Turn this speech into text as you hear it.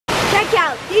check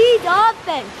out these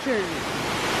adventures.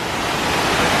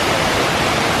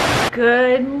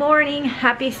 Good morning,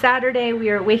 happy Saturday. We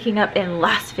are waking up in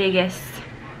Las Vegas,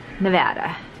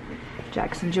 Nevada.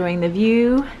 Jack's enjoying the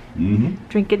view,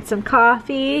 drinking some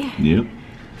coffee. Yep.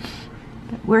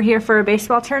 We're here for a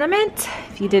baseball tournament,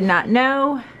 if you did not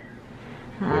know.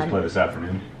 Boys play this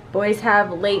afternoon. Boys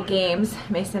have late games.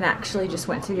 Mason actually just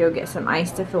went to go get some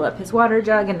ice to fill up his water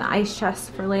jug and the ice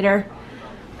chest for later.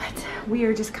 But we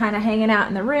are just kind of hanging out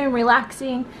in the room,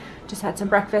 relaxing. Just had some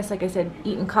breakfast, like I said,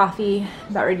 eating coffee,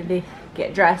 about ready to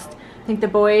get dressed. I think the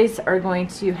boys are going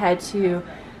to head to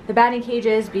the batting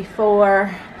cages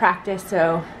before practice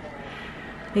so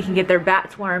they can get their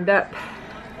bats warmed up.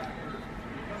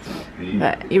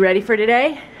 But you ready for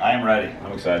today? I am ready.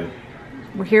 I'm excited.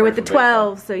 We're here with the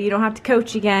 12, so you don't have to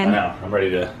coach again. I know. I'm ready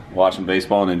to watch some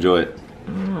baseball and enjoy it.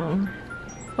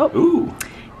 Oh. Ooh.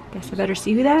 Guess I better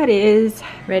see who that is.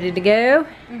 Ready to go?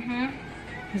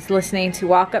 He's listening to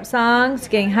walk-up songs,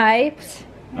 getting hyped.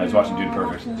 I was watching Dude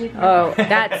Perfect. Oh,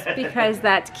 that's because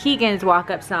that's Keegan's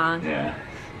walk-up song. Yeah.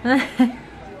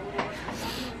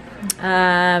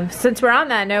 Since we're on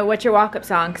that note, what's your walk-up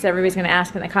song? Because everybody's going to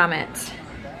ask in the comments.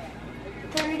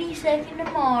 30 Seconds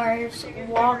to Mars,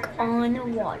 Walk on the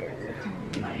Water.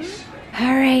 Nice.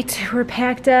 All right, we're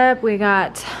packed up. We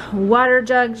got water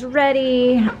jugs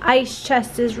ready. Ice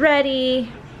chest is ready.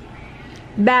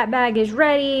 Bat bag is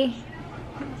ready.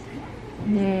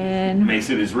 And then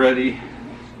Mason is ready.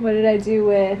 what did I do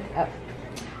with? Oh,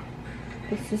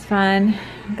 this is fun.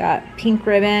 Got pink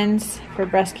ribbons for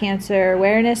Breast Cancer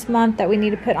Awareness Month that we need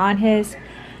to put on his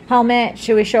helmet.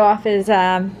 Should we show off his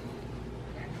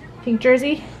pink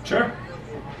jersey? Sure.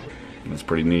 That's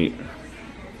pretty neat.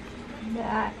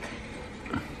 Back.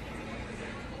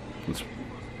 That's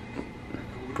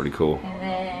pretty cool. And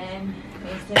then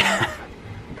Mason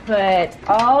put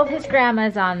all of his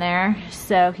grandmas on there.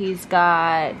 So he's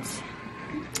got,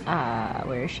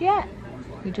 where is she at?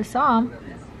 We just saw him.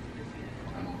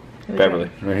 Beverly,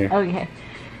 right here. Okay.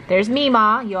 There's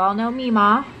Meemaw. You all know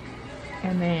Meemaw.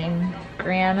 And then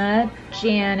Grandma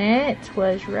Janet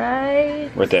was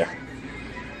right there.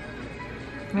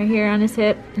 Right here on his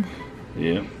hip.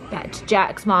 Yeah. That's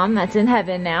Jack's mom. That's in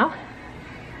heaven now.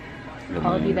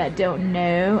 All of you that don't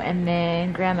know. And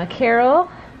then Grandma Carol.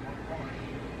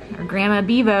 Or Grandma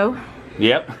Bevo.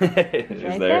 Yep.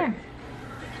 Right there.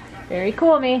 Very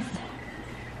cool, Mace.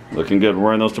 Looking good. We're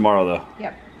wearing those tomorrow, though.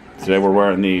 Yep. Today we're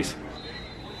wearing these.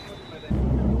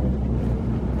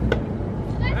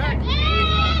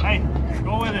 Hey,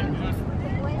 go with it.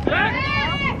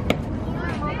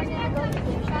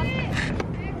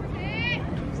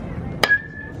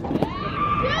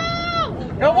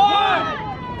 Go on!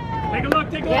 Take a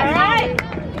look, take a look. All right.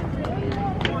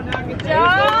 Come on now, Good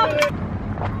job.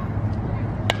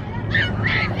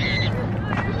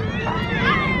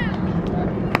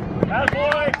 That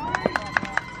boy.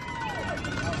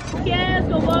 Yes,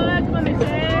 go on. Come on, Mason.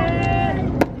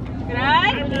 Good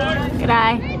eye. Good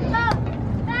eye.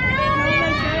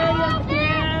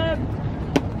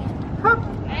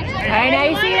 All right, now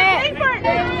you see it.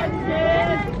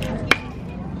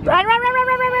 Run, run, run, run, run,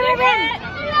 run, run, run, run.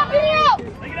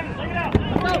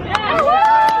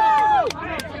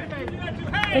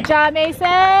 Good job,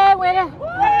 Mason. Way to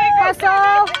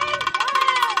hustle.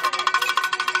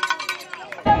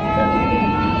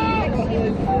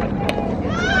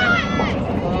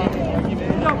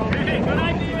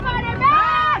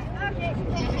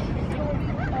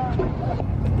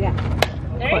 Yeah.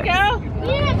 There you go.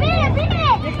 Beat it, beat it, beat it.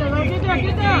 Get there,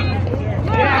 get there.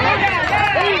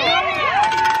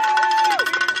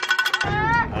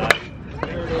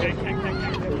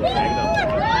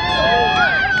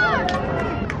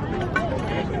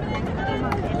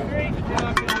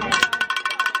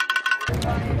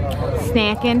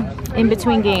 Snacking in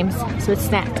between games, so it's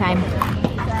snack time.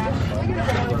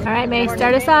 All right, May,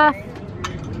 start us off.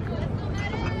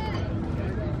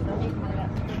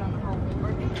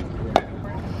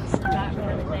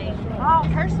 Oh,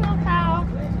 personal foul,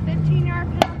 15-yard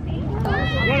penalty.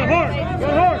 Go hard, go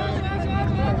hard.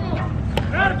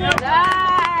 Good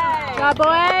job,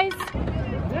 boys.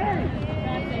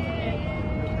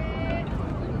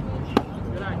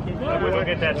 We'll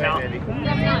get that now.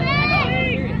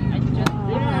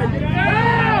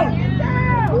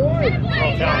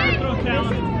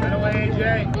 Right away, AJ.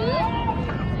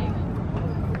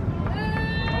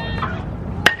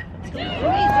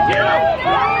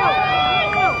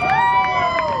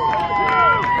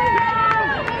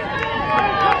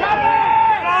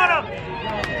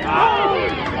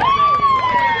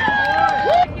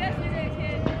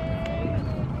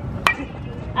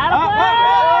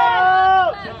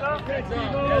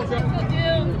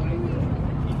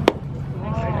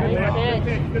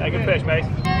 Take a fish,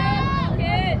 Mason.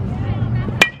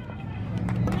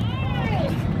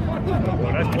 Oh,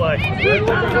 nice play. Good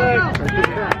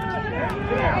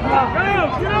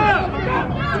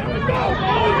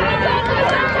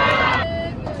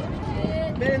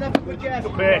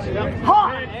fish.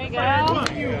 There you go.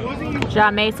 Good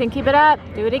job, Mason. Keep it up.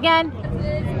 Do it again.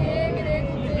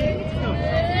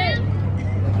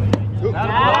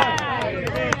 Nice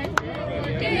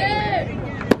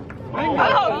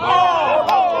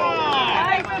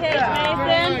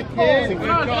pitch,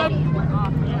 Mason.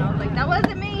 That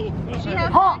wasn't me. She has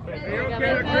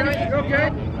Okay.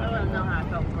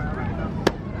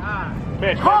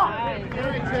 Fish.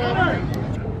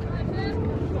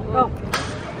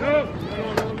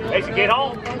 Mason, get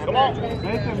home. Come on.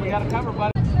 Mason, we got to cover,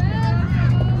 buddy.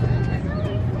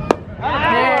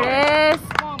 There it is.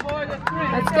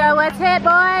 Let's go. Let's hit,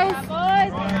 boys.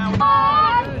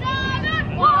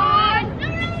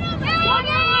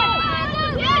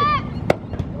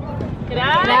 Good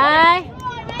eye.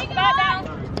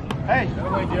 Hey,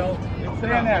 Jill.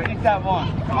 Stay in there. Eat that one.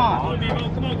 Come on.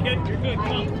 Come on, kid. You're good.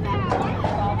 Come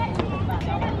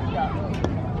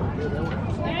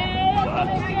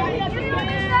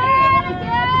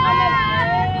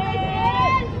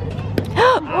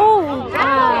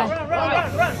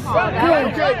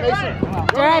Good.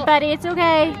 It's all right, buddy. It's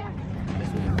okay.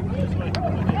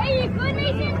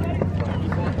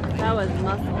 That was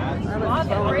muscle. That was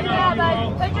so Good job,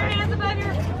 buddy. Put your hands above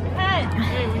your head.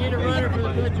 Hey, we need a runner for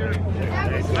the pitcher. Put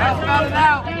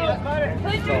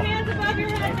your hands above your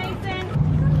head,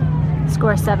 Mason.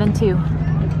 Score 7-2.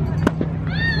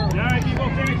 All right, people,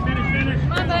 finish.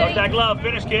 Come on, buddy. Touch that glove.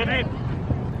 Finish, kid. There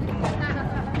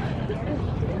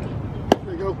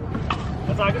you go.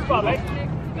 That's all. Good spot, mate.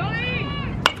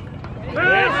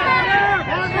 Yes.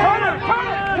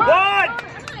 One.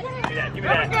 Give me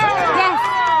that. Yes.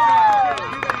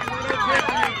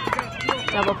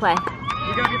 Double play.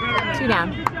 2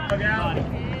 down.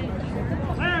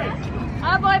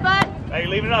 Oh, boy, bud. Hey,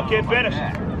 leave it up, kid. Finish.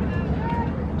 That's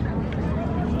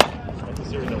the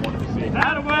series I wanted to see.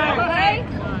 That away. Okay.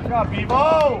 Good job,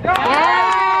 P.O.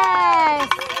 Yes.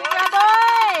 Good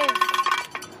boys.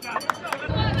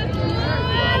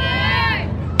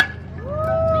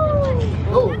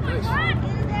 Oh, nice.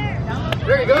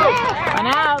 There you go. One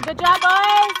out. Good job,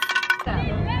 boys.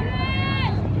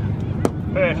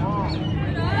 Fish.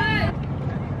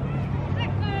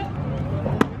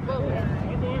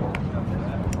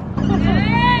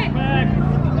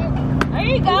 There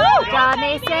you go. Good job,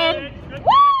 Mason.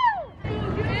 Woo!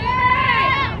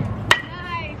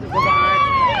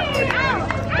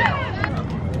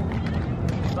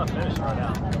 Stop finishing right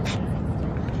now.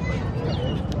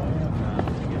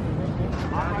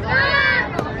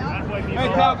 Hey,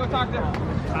 Kyle, go talk to him.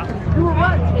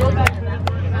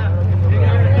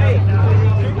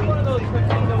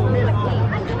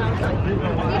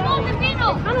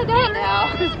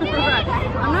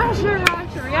 I'm not sure how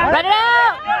to react. Run it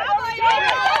out.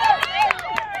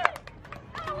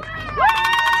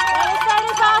 Start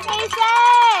us off,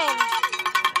 Mason.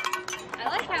 I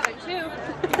like how it too.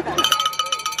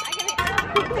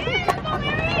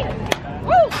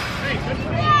 Woo!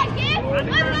 Yeah, kid. Let's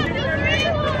go do 3.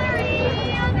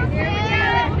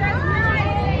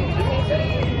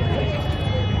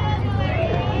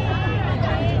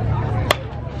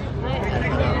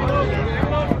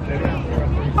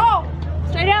 Oh!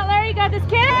 Straight out, Larry. You got this,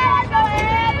 kid.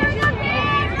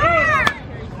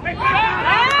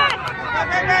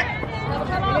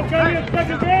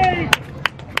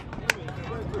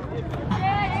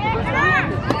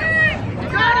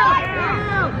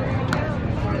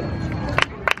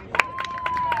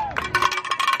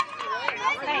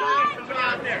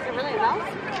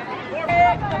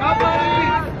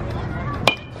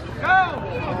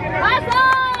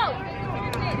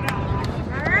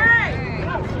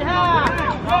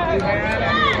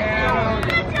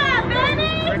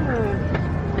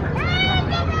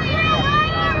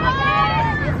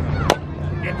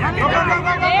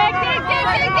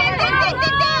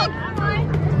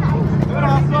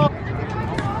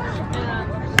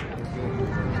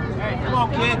 Come on,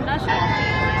 kid. Good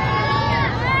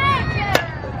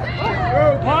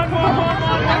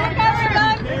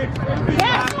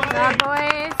job,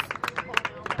 boys.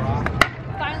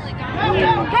 Finally got it.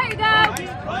 There you go.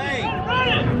 Play.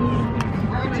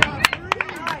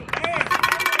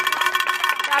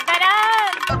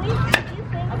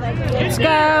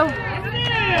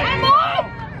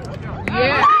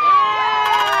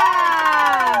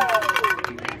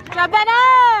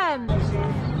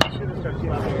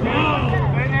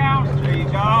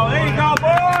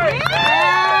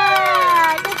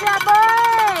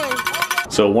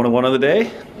 So 1-1 of the day?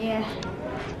 Yeah.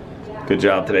 Good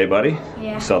job today, buddy.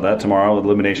 Yeah. Saw that tomorrow,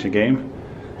 elimination game.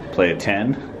 Play at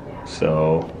 10.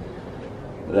 So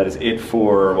that is it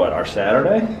for what, our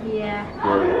Saturday? Yeah.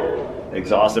 We're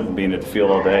exhausted from being at the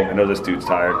field all day. I know this dude's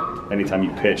tired. Anytime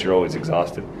you pitch, you're always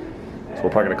exhausted. So we're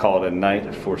probably gonna call it a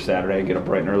night for Saturday, get up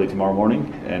bright and early tomorrow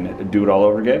morning and do it all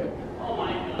over again.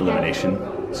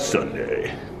 Elimination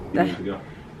Sunday.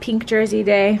 Pink jersey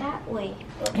day. That way.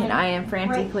 And I am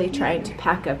frantically trying to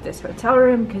pack up this hotel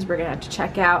room because we're gonna have to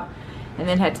check out and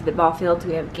then head to the ball field.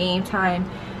 We have game time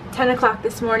 10 o'clock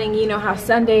this morning. You know how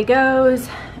Sunday goes,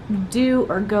 do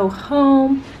or go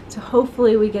home. So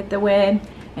hopefully we get the win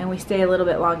and we stay a little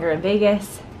bit longer in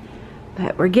Vegas.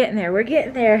 But we're getting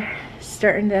there,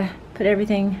 starting to put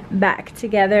everything back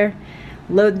together,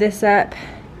 load this up,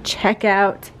 check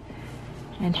out,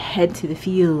 and head to the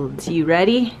fields. You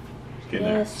ready?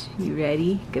 Yes. You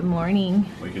ready? Good morning.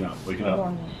 Waking up, waking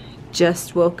up.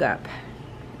 Just woke up.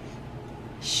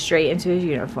 Straight into his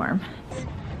uniform.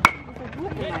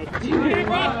 Somebody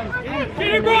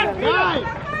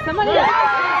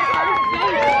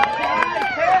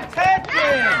pay attention!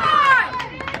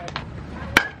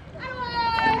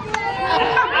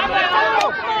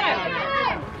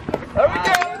 There we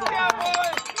go, let's go,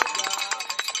 boys!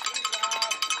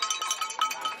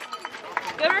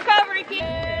 Good recovery, Keith.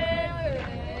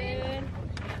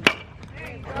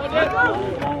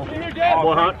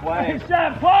 Boy, Hunt. Nice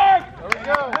shot, Clark! There we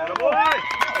go, good boy!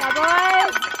 Good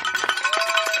boys.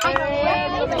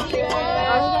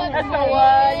 That's the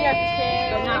one.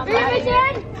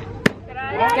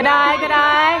 Good eye, good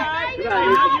eye.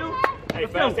 Hey,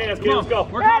 fast hands, kids, let's go.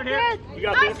 Work hard here. You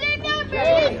got this.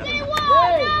 Okay.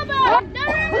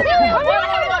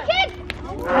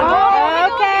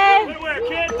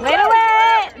 Way to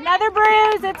win. Another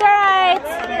bruise, it's alright.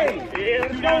 Yeah,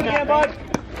 let's go again, bud.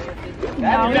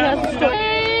 No, he has to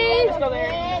stay. Let's go there.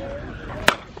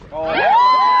 Oh,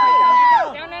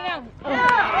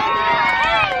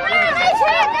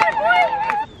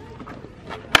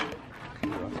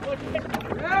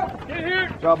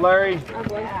 good job, Larry. Good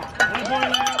play,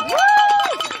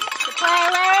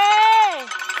 Larry.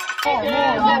 There it is,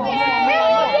 there it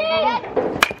is.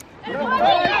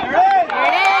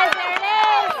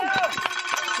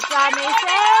 Good job,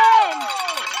 Mason.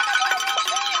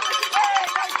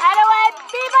 Attaboy,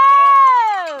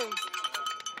 Bevos.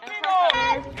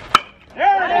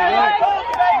 There it is.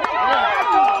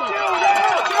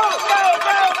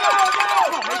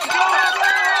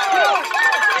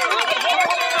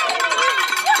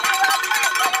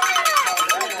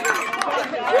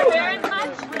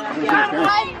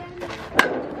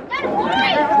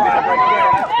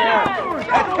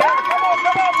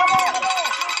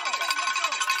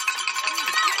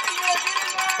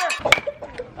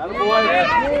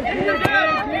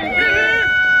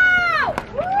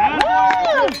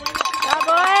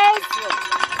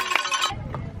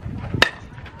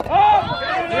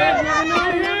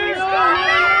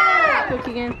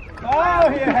 Oh,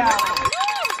 yeah.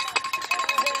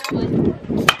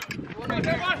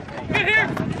 Get here.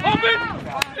 Open.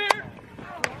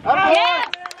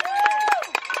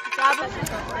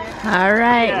 All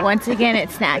right, once again,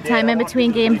 it's snack time in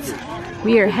between games.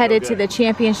 We are headed to the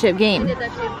championship game.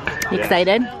 You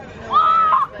excited?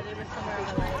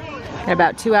 Got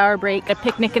about 2-hour break, a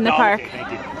picnic in the park.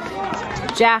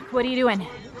 Jack, what are you doing?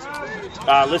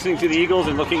 Listening to the Eagles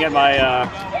and looking at my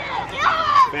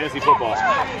fantasy football.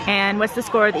 And what's the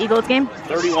score of the Eagles game?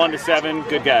 31-7,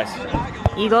 good guys.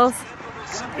 Eagles?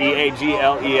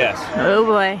 E-A-G-L-E-S. Oh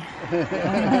boy.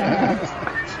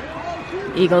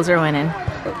 Eagles are winning.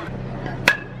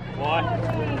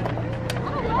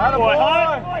 Boy,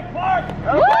 Hunt.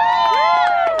 Woo!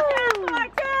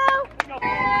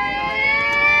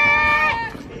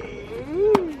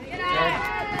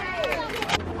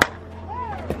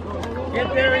 Get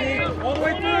there, Eagles. All the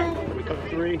way through. We took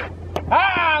 3.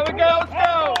 Ah, we go. Let's go.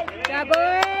 Yeah,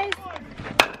 boys.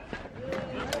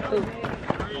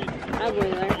 That boy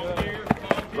there.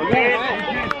 Look at it.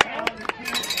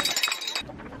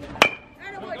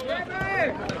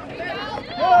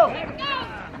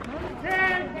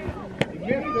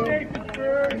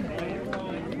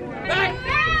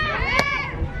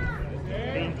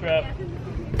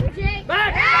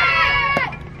 Back!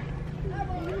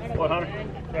 What, Hunter?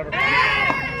 Trevor.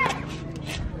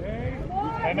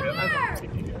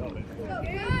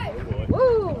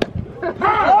 Woo!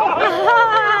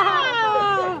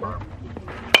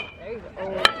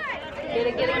 Get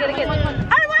it.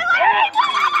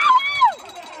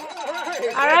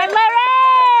 All right,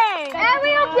 Larry! There we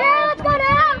go, let's go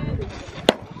down.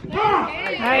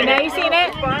 All right, now you've seen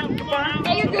it.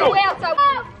 Hey, you're good way outside.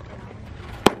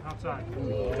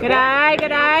 Good eye,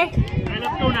 good eye. Alright,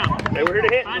 let's go now. Hey, we're here to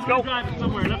hit. Let's go. Driving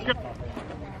somewhere. Let's go.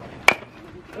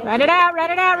 Run it out,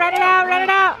 run it out, run it out, run it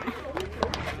out.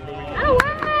 Oh,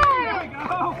 wow.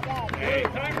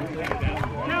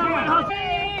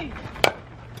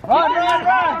 Run, run,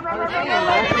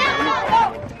 run!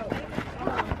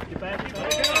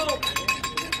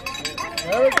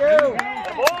 There we go.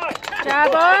 Good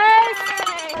job, boys.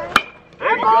 There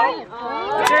you go.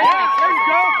 There you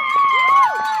go.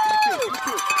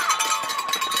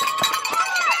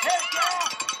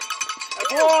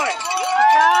 Good boy.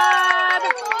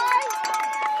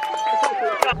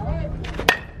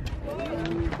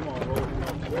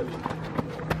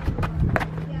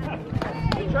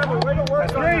 Trevor, way to work.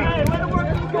 That's great. Hey, way to work.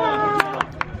 Let's go.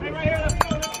 Hey, right here. Let's go.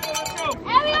 Let's go. Let's go.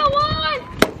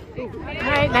 All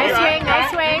right, nice swing,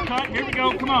 nice swing. Cut. Here we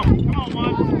go. Come on. Come on,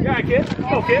 Juan. You got it, kid. Let's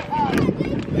go, kid.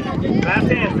 Last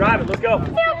hand. Drive it. Let's go.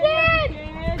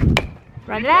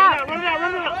 Run it out. Run it out. Run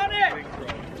it out. Run it.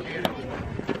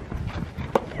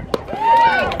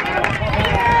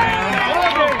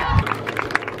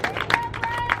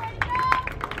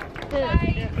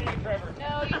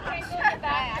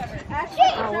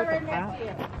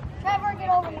 Trevor, get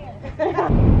over here.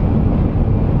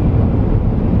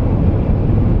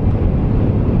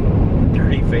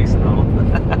 Dirty face and all.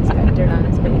 He's got dirt on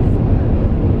his face.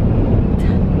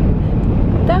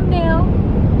 Thumbnail.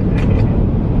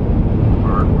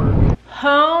 Hard work.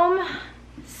 Home,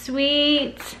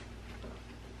 sweet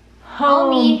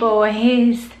home, Homie.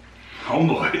 boys.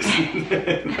 Homeboys.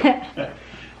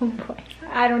 Oh boy,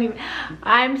 I don't even,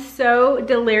 I'm so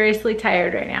deliriously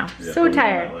tired right now. Yeah, So put me on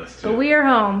tired. that list, But too. we are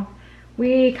home.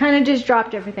 We kind of just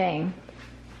dropped everything.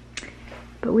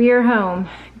 But we are home.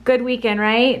 Good weekend,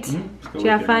 right? Did you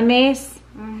have fun, Mace?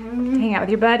 Hang out with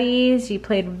your buddies. You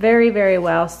played very, very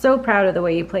well. So proud of the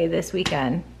way you played this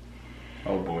weekend.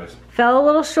 Oh, boys. Fell a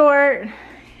little short.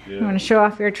 You want Yeah. to show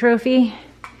off your trophy?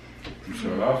 You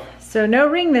show it off. So no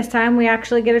ring this time. We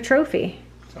actually get a trophy.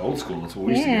 It's old school. That's what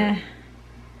we used to Yeah. get.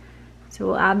 So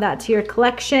we'll add that to your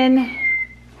collection.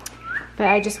 But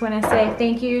I just want to say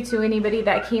thank you to anybody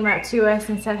that came up to us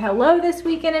and said hello this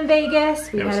weekend in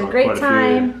Vegas. We Yeah, we had a saw great quite a few.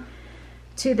 time.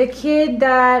 To the kid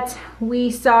that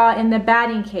we saw in the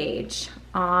batting cage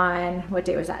on, what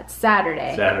day was that?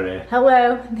 Saturday. Saturday.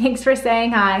 Hello, thanks for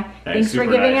saying hi. Thanks for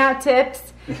super giving nice. out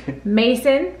tips.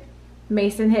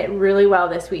 Mason hit really well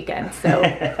this weekend, so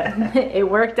it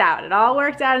worked out. It all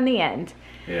worked out in the end.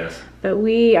 Yes. But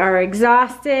we are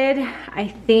exhausted. I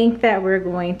think that we're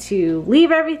going to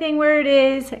leave everything where it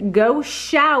is, go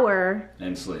shower,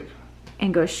 And sleep.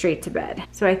 and go straight to bed.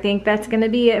 So I think that's gonna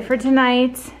be it for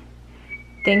tonight.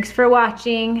 Thanks for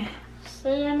watching.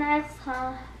 See you next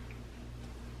time.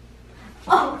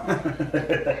 Oh!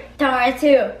 Don't forget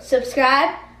to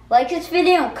subscribe, like this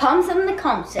video, and comment in the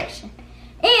comment section.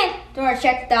 And don't forget to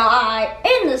check the eye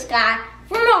in the sky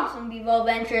for awesome Bevo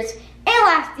adventures and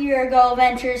last year ago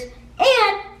adventures.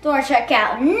 And don't forget to check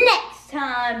out next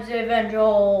time's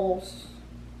adventures.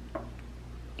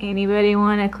 Anybody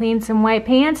wanna clean some white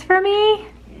pants for me?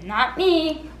 Not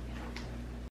me.